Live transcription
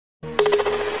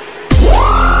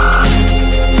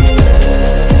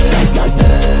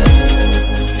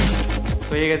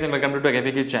Guys welcome to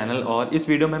F.A.Q channel. और इस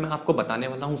video में मैं आपको बताने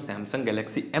वाला हूँ सैमसंग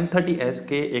गैलेक्सी M30s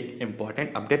के एक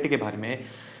इम्पॉर्टेंट अपडेट के बारे में।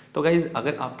 तो गाइस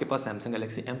अगर आपके पास सैमसंग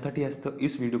गैलेक्सी M30s तो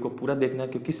इस वीडियो को पूरा देखना है,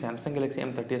 क्योंकि सैमसंग गैलेक्सी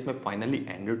M30s में फाइनली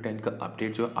एंड्रॉइड 10 का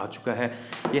अपडेट जो आ चुका है।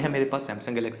 ये है मेरे पास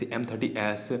सैमसंग गैलेक्सी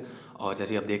M30s और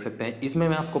जैसे आप देख सकते हैं इसमें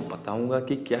मैं आपको बताऊंगा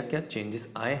कि क्या क्या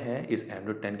चेंजेस आए हैं इस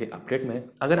एंड्रॉइड 10 के अपडेट में।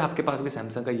 अगर आपके पास भी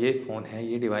सैमसंग का ये फ़ोन है,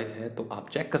 ये डिवाइस है, तो आप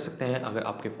चेक कर सकते हैं। अगर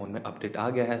आपके फ़ोन में अपडेट आ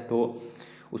गया है तो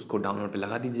उसको डाउनलोड पे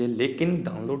लगा दीजिए, लेकिन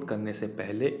डाउनलोड करने से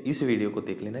पहले इस वीडियो को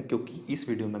देख लेना, क्योंकि इस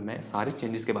वीडियो में मैं सारे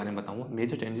चेंजेस के बारे में बताऊंगा,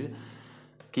 मेजर चेंजेस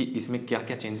कि इसमें क्या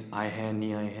क्या चेंजेस आए हैं,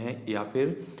 नहीं आए हैं, या फिर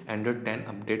एंड्रॉइड 10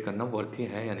 अपडेट करना वर्थी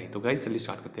है या नहीं। तो गाइस चलिए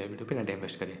स्टार्ट करते हैं वीडियो, फिर ना टाइम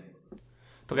वेस्ट करिए।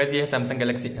 तो गाइस ये है सैमसंग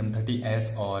गैलेक्सी M30s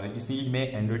और इसी में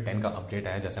एंड्रॉइड 10 का अपडेट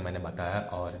आया जैसे मैंने बताया।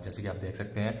 और जैसे कि आप देख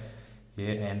सकते हैं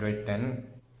ये एंड्रॉइड 10,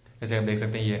 जैसे आप देख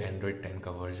सकते हैं ये एंड्रॉइड 10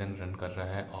 का वर्जन रन कर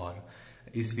रहा है। और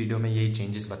इस वीडियो में यही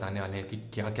चेंजेस बताने वाले हैं कि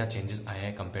क्या क्या चेंजेस आए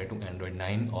हैं कंपेयर टू एंड्रॉइड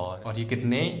 9 और ये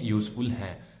कितने यूजफुल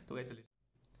हैं।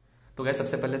 तो गाइस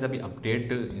सबसे पहले जब ये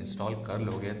अपडेट इंस्टॉल कर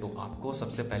लोगे तो आपको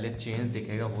सबसे पहले चेंज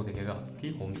दिखेगा, वो दिखेगा आपकी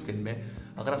होम स्क्रीन में।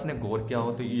 अगर आपने गौर किया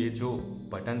हो तो ये जो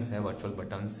बटन्स हैं, वर्चुअल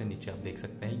बटन्स से नीचे आप देख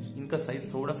सकते हैं इनका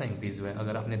साइज थोड़ा सा इंक्रीज हुआ है।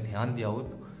 अगर आपने ध्यान दिया हो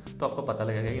तो आपको पता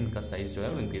लगेगा कि इनका साइज जो है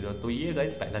वो इंक्रीज हुआ। तो ये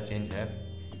गाइस पहला चेंज है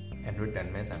एंड्रॉइड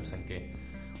 10 में सैमसंग के।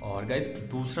 और गाइस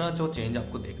दूसरा जो चेंज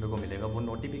आपको देखने को मिलेगा वो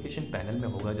नोटिफिकेशन पैनल में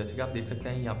होगा। जैसे कि आप देख सकते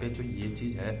हैं यहाँ पे जो ये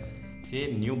चीज़ है, ये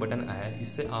न्यू बटन आया है,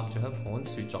 इससे आप जो है फ़ोन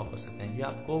स्विच ऑफ कर सकते हैं। ये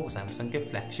आपको सैमसंग के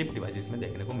फ्लैगशिप डिवाइसेस में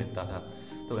देखने को मिलता था।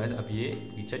 तो गाइस अब ये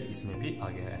फीचर इसमें भी आ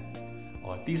गया है।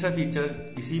 और तीसरा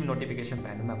फीचर इसी नोटिफिकेशन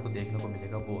पैनल में आपको देखने को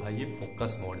मिलेगा, वो है ये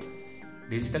फोकस मोड।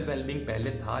 डिजिटल वेलबींग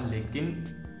पहले था लेकिन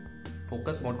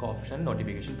फोकस मोड का ऑप्शन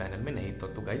नोटिफिकेशन पैनल में नहीं था।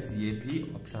 तो गाइस ये भी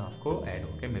ऑप्शन आपको ऐड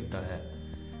होके मिलता है।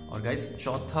 और गाइस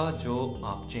चौथा जो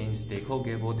आप चेंज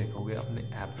देखोगे वो देखोगे अपने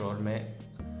ऐप ड्रॉअर में।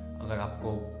 अगर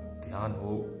आपको ध्यान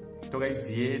हो तो गाइस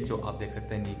ये जो आप देख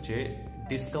सकते हैं नीचे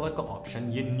डिस्कवर का ऑप्शन,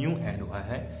 ये न्यू ऐड हुआ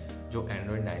है जो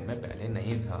एंड्रॉइड 9 में पहले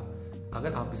नहीं था।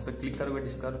 अगर आप इस पर क्लिक करोगे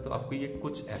डिस्कवर तो आपको ये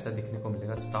कुछ ऐसा दिखने को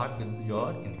मिलेगा, स्टार्ट विद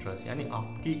योर इंटरेस्ट, यानी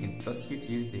आपकी इंटरेस्ट की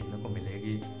चीज़ देखने को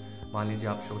मिलेगी। मान लीजिए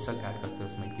आप सोशल ऐड करते हो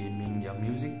उसमें गेमिंग या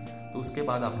म्यूजिक, तो उसके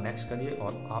बाद आप नेक्स्ट करिए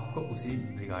और आपको उसी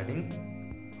रिगार्डिंग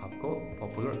आपको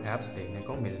पॉपुलर ऐप्स देखने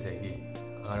को मिल जाएगी।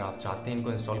 अगर आप चाहते हैं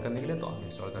इनको इंस्टॉल करने के लिए तो आप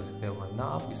इंस्टॉल कर सकते हैं, वरना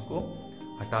आप इसको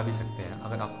हटा भी सकते हैं।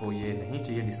 अगर आपको ये नहीं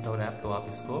चाहिए डिस्कवर ऐप तो आप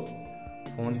इसको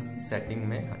फोन सेटिंग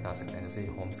में हटा सकते हैं, जैसे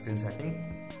होम स्क्रीन सेटिंग,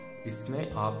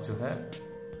 इसमें आप जो है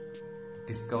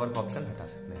डिस्कवर का ऑप्शन हटा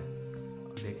सकते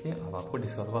हैं। देखिए अब आपको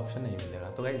डिस्कवर का ऑप्शन नहीं मिलेगा।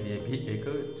 तो गाइज ये भी एक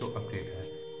जो अपडेट है।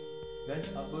 गाइज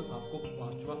अब आपको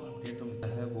पांचवा अपडेट जो मिलता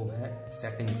है वो है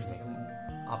सेटिंग्स में।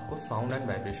 आपको साउंड एंड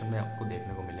वाइब्रेशन में आपको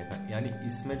देखने को मिलेगा, यानी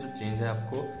इसमें जो चेंज है,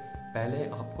 आपको पहले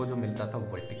आपको जो मिलता था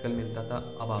वर्टिकल मिलता था,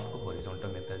 अब आपको हॉरिजॉन्टल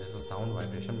मिलता है, जैसे साउंड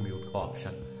वाइब्रेशन म्यूट का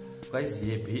ऑप्शन। गाइस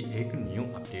ये भी एक न्यू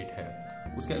अपडेट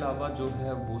है। उसके अलावा जो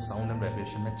है वो साउंड एंड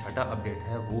वाइब्रेशन में छठा अपडेट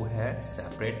है, वो है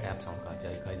सेपरेट ऐप साउंड का।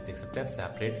 जाए गाइस देख सकते हैं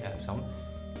सेपरेट ऐप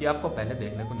साउंड, ये आपको पहले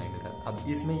देखने को नहीं मिलता। अब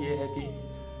इसमें ये है कि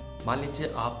मान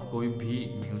लीजिए आप कोई भी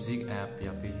म्यूजिक ऐप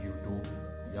या फिर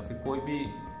यूट्यूब या फिर कोई भी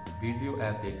वीडियो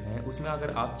ऐप देख रहे हैं, उसमें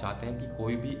अगर आप चाहते हैं कि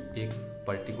कोई भी एक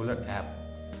पर्टिकुलर ऐप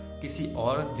किसी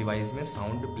और डिवाइस में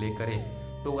साउंड प्ले करे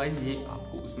तो गाइस ये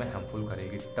आपको उसमें हार्मफुल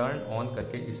करेगी। टर्न ऑन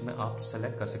करके इसमें आप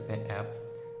सेलेक्ट कर सकते हैं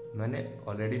ऐप, मैंने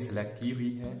ऑलरेडी सेलेक्ट की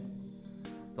हुई है,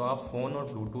 तो आप फ़ोन और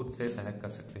ब्लूटूथ से सेलेक्ट कर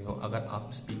सकते हो। अगर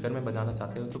आप स्पीकर में बजाना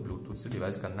चाहते हो तो ब्लूटूथ से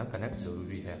डिवाइस करना कनेक्ट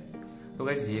ज़रूरी है। तो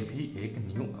गाइस ये भी एक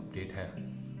न्यू अपडेट है।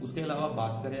 उसके अलावा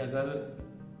बात करें अगर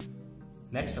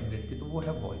नेक्स्ट अपडेट की, तो वो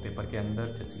है वॉलपेपर के अंदर।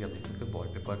 जैसे कि आप देख सकते हैं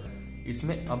वॉलपेपर,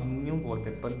 इसमें अब न्यू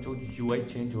वॉलपेपर जो यूआई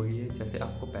चेंज हो गई है। जैसे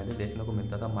आपको पहले देखने को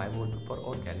मिलता था माय वॉलपेपर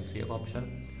और गैलरी का ऑप्शन,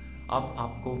 अब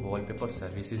आपको वॉलपेपर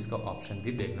सर्विसेज का ऑप्शन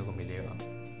भी देखने को मिलेगा।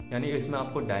 यानी इसमें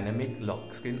आपको डायनेमिक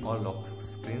लॉक स्क्रीन और लॉक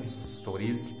स्क्रीन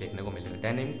स्टोरीज देखने को मिलेगा।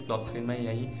 डायनेमिक लॉक स्क्रीन में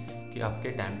यही कि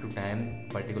आपके time to time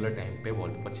particular time पे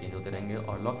वॉलपेपर चेंज होते रहेंगे,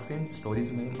 और लॉक स्क्रीन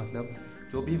स्टोरीज में मतलब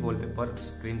जो भी वॉलपेपर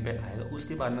स्क्रीन पे आएगा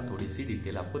उसके बारे में थोड़ी सी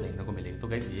डिटेल आपको देखने को मिलेगी। तो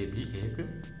गाइस ये भी एक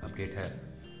अपडेट है।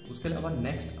 उसके अलावा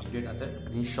नेक्स्ट अपडेट आता है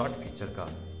स्क्रीनशॉट फीचर का।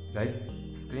 गाइस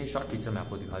स्क्रीनशॉट फीचर मैं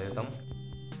आपको दिखा देता हूँ।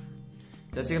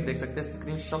 जैसे आप देख सकते हैं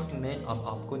स्क्रीनशॉट में अब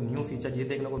आपको न्यू फीचर ये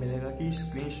देखने को मिलेगा कि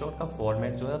स्क्रीनशॉट का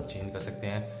फॉर्मेट जो है आप चेंज कर सकते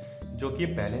हैं, जो कि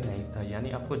पहले नहीं था।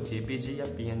 यानी आपको जेपीजी या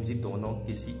पीएनजी दोनों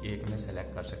किसी एक में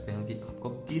सेलेक्ट कर सकते हैं कि आपको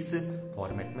किस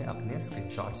फॉर्मेट में अपने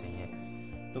स्क्रीनशॉट चाहिए।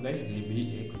 तो गाइस ये भी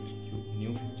एक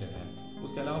न्यू फीचर है।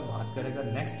 उसके अलावा बात करें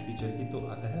अगर नेक्स्ट फीचर की, तो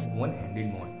आता है one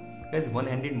handed mode. Guys one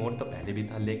handed mode तो पहले भी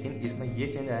था, लेकिन इसमें ये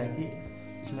चेंज आया कि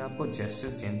इसमें आपको जेस्चर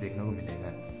चेंज देखने को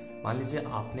मिलेगा। मान लीजिए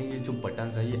आपने ये जो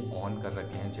बटन्स है ये ऑन कर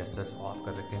रखे हैं, जेस्चर्स ऑफ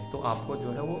कर रखे हैं, तो आपको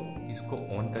जो है वो इसको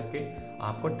ऑन करके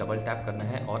आपको डबल टैप करना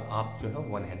है और आप जो है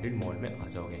वन हैंडेड मोड में आ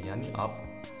जाओगे, यानी आप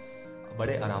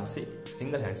बड़े आराम से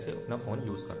सिंगल हैंड से अपना फ़ोन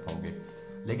यूज़ कर पाओगे।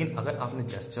 लेकिन अगर आपने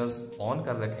जेस्चर्स ऑन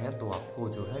कर रखे हैं तो आपको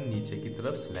जो है नीचे की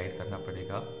तरफ स्लाइड करना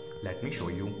पड़ेगा। Let me show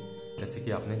you. जैसे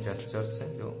कि आपने जेस्चर्स से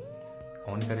जो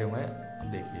ऑन करे हुए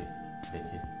हैं,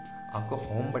 देखिए आपको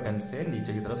होम बटन से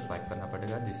नीचे की तरफ स्वाइप करना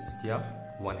पड़ेगा जिससे कि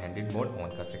आप वन हैंडेड मोड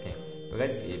ऑन कर सकें। तो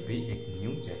गाइस ये भी एक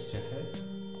न्यू जेस्चर है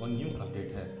और न्यू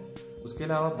अपडेट है। उसके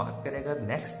अलावा बात करें अगर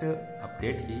नेक्स्ट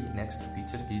अपडेट की, नेक्स्ट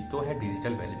फीचर की, तो है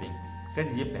डिजिटल वेलबींग।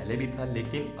 गाइस ये पहले भी था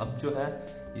लेकिन अब जो है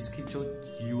इसकी जो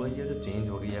यूआई है जो चेंज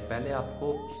हो गई है। पहले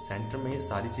आपको सेंटर में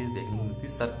सारी चीज़ देखने को मिलती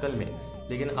सर्कल में,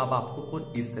 लेकिन अब आपको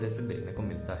कुछ इस तरह से देखने को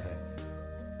मिलता है।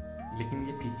 लेकिन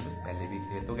ये फीचर्स पहले भी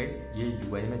थे। तो गाइस ये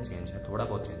यूआई में चेंज है, थोड़ा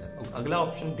बहुत चेंज है। अगला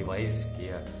ऑप्शन डिवाइस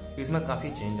केयर, इसमें काफ़ी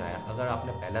चेंज आया। अगर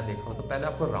आपने पहला देखा हो तो पहले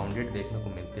आपको राउंडेड देखने को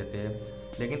मिलते थे,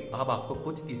 लेकिन अब आपको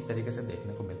कुछ इस तरीके से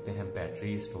देखने को मिलते हैं,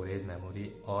 बैटरी, स्टोरेज,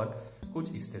 मेमोरी और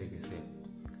कुछ इस तरीके से।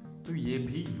 तो ये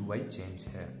भी यूआई चेंज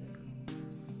है।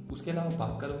 उसके अलावा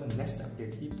बात करूँ नेक्स्ट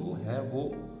अपडेट की, तो है वो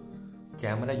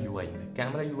कैमरा यूआई में।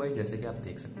 कैमरा यूआई जैसे कि आप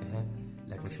देख सकते हैं,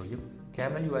 let me show you.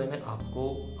 Camera UI में आपको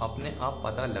अपने आप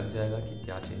पता लग जाएगा कि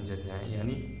क्या चेंजेस हैं,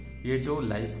 यानी ये जो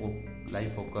लाइव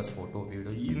फोकस, फोटो,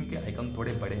 वीडियो, इनके आइकन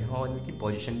थोड़े बड़े हैं और इनकी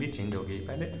पोजीशन भी चेंज हो गई।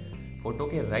 पहले फोटो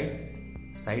के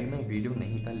राइट साइड में वीडियो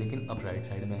नहीं था, लेकिन अब राइट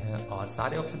साइड में है। और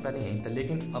सारे ऑप्शन पहले यहीं था,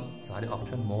 लेकिन अब सारे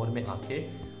ऑप्शन मोर में आके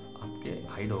आपके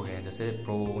हाइड हो गए हैं, जैसे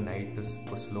प्रो, नाइट,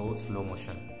 स्लो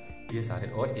मोशन, ये सारे,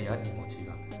 और AR इमोजी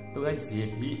का। तो गाइस ये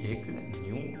भी एक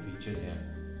न्यू फीचर है।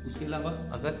 उसके अलावा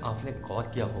अगर आपने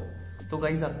गौर किया हो तो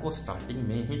गाइस आपको स्टार्टिंग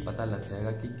में ही पता लग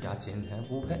जाएगा कि क्या चेंज है,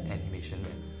 वो है एनिमेशन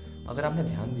में। अगर आपने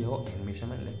ध्यान दिया हो एनिमेशन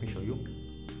में, लेट मी शो यू,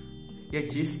 ये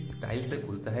जिस स्टाइल से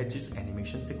खुलता है, जिस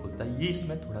एनिमेशन से खुलता है, ये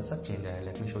इसमें थोड़ा सा चेंज आया है।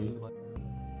 Let me show you.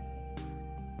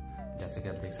 जैसे कि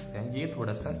आप देख सकते हैं ये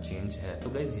थोड़ा सा चेंज है। तो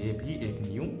गाइस ये भी एक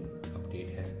न्यू अपडेट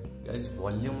है। गाइस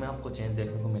वॉल्यूम में आपको चेंज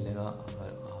देखने को मिलेगा।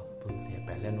 अगर आप ये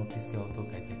पहले नोटिस किया हो तो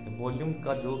कहते हैं कि वॉल्यूम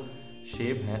का जो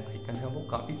शेप है, आइकन है, वो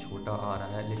काफ़ी छोटा आ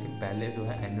रहा है, लेकिन पहले जो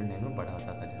है एंड्रॉइड 9 में बड़ा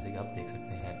आता था, जैसे कि आप देख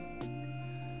सकते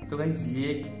हैं। तो गाइस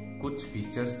ये कुछ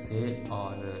फीचर्स थे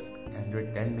और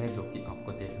एंड्रॉइड 10 में जो कि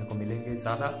आपको देखने को मिलेंगे।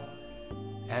 ज़्यादा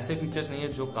ऐसे फीचर्स नहीं है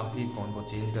जो काफ़ी फ़ोन को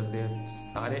चेंज कर दे,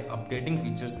 सारे अपडेटिंग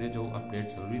फीचर्स थे जो अपडेट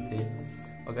जरूरी थे।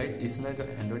 और गाइस इसमें जो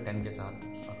एंड्रॉइड 10 के साथ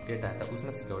अपडेट आया था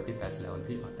उसमें सिक्योरिटी पैच लेवल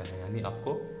भी आता है, यानी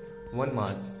आपको 1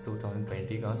 मार्च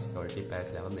 2020 का सिक्योरिटी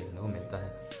पैच लेवल देखने को मिलता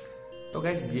है। तो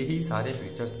गाइज यही सारे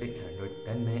फीचर्स थे एंड्रॉइड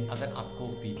 10 में। अगर आपको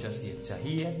फीचर्स ये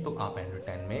चाहिए तो आप एंड्रॉइड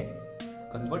 10 में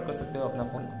कन्वर्ट कर सकते हो, अपना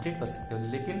फ़ोन अपडेट कर सकते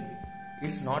हो, लेकिन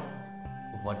इट्स नॉट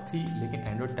वर्थी। लेकिन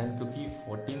एंड्रॉइड 10 क्योंकि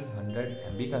 1400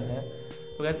 MB का है,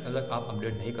 तो गाइज अगर आप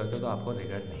अपडेट नहीं करते तो आपको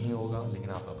रिग्रेट नहीं होगा, लेकिन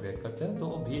आप अपडेट करते हैं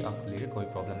तो भी आपके लिए कोई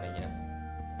प्रॉब्लम नहीं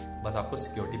है, बस आपको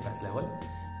सिक्योरिटी पैच लेवल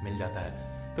मिल जाता है।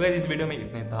 तो गाइस इस वीडियो में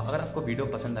इतने था। अगर आपको वीडियो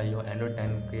पसंद आई हो, एंड्रॉइड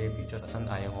 10 के फीचर्स पसंद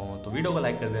आए हों, तो वीडियो को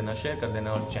लाइक कर देना, शेयर कर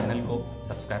देना और चैनल को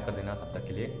सब्सक्राइब कर देना। तब तक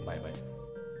के लिए बाय बाय।